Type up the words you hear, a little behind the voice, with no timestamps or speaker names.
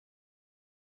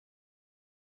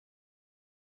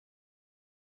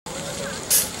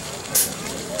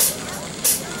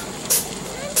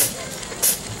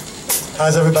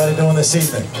How's everybody doing this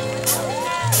evening?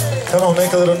 Come on,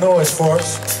 make a little noise for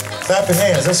us. Clap your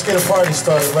hands. Let's get a party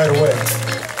started right away.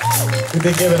 We've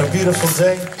been given a beautiful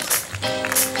day.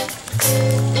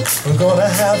 We're gonna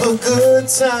have a good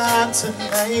time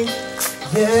tonight.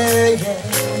 Yeah, yeah,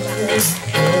 yeah,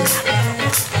 yeah.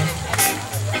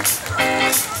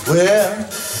 Well,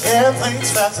 airplanes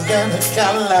faster than a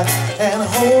Cadillac, and a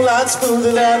whole lot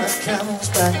smoother than a camel's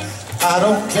back. I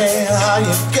don't care how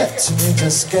you get to me,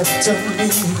 just get to me.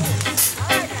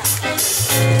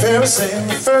 Paris in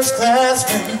the first class,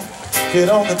 man. Get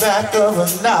on the back of a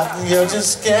knot and you'll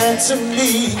just get to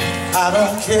me. I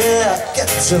don't care, get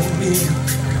to me.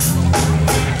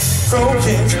 Throw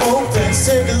kids, both things,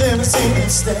 take a limousine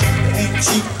instead. It ain't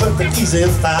cheap, but they're easy to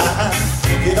find.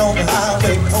 Get on the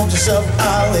highway, hold yourself an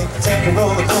highway. Take a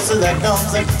roller coaster that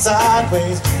comes in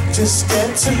sideways. Just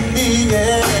get to me,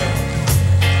 yeah.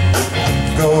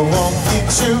 Go on, get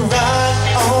you right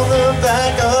on the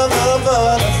back of a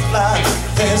butterfly.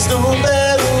 There's no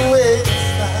better way to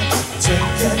fly to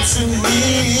get to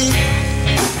me.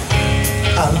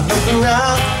 I look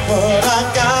around, what I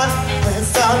got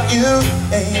without you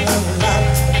ain't a lot.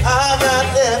 I got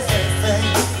everything,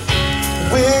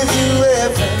 with you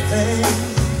everything,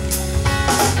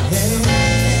 yeah.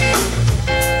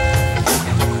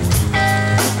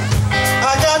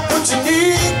 I got what you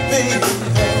need, baby.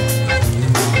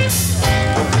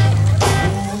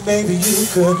 Maybe you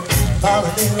could follow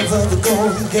me over the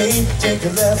Golden Gate. Take a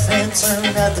left-hand turn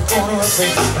at the corner of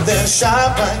Fate, and then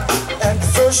shine right at the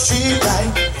first street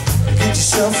light. Get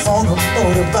yourself on a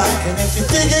motorbike, and if you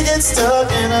think you get stuck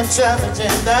in a traffic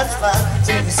jam, that's fine.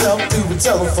 Take yourself to a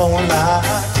telephone line.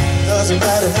 Doesn't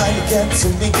matter how you get to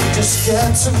me, just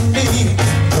get to me.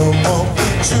 Come on,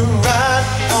 get you right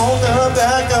on the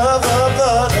back of a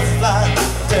butterfly.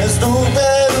 There's no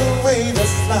better way to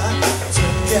fly to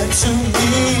get to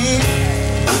me.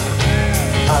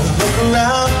 I look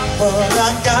around, what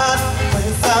I got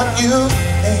without you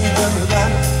ain't a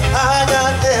lot. I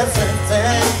got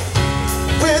everything,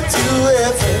 with you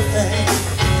everything.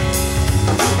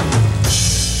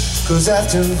 'Cause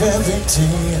after every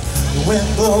day, the wind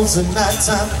blows the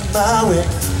nighttime my way,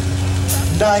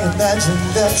 and I imagine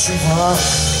that you are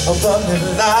above me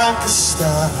like a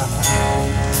star.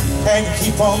 And you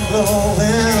keep on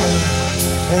glowing,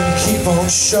 and you keep on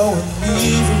showing me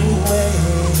the way.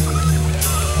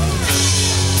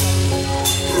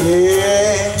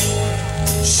 Yeah,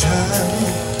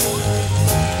 shine,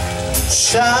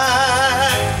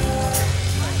 shine,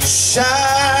 shine.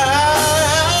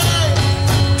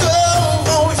 Go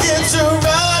on, hit your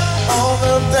ride on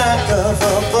the back of a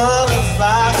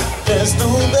butterfly. There's no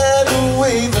better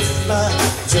way to fly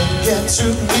to get to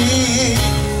me.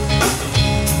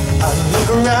 I look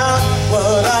around,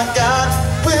 what I got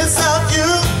without you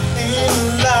ain't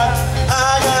a lot. I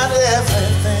got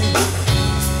everything,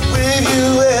 with you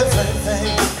everything.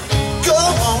 Go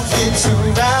on, hit you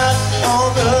right on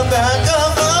the back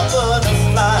of a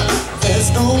butterfly. There's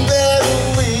no better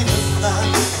way to fly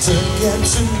to get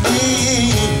to me.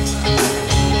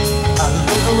 I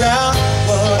look around,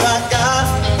 what I got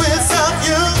without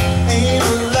you ain't a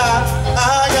lot. I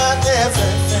got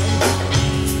everything,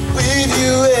 with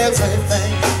you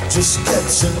everything. Just get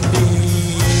to me,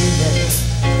 yeah.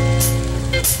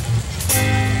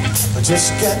 Just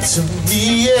get to me,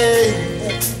 yeah.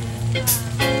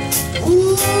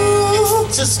 Ooh,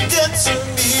 just get to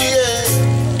me.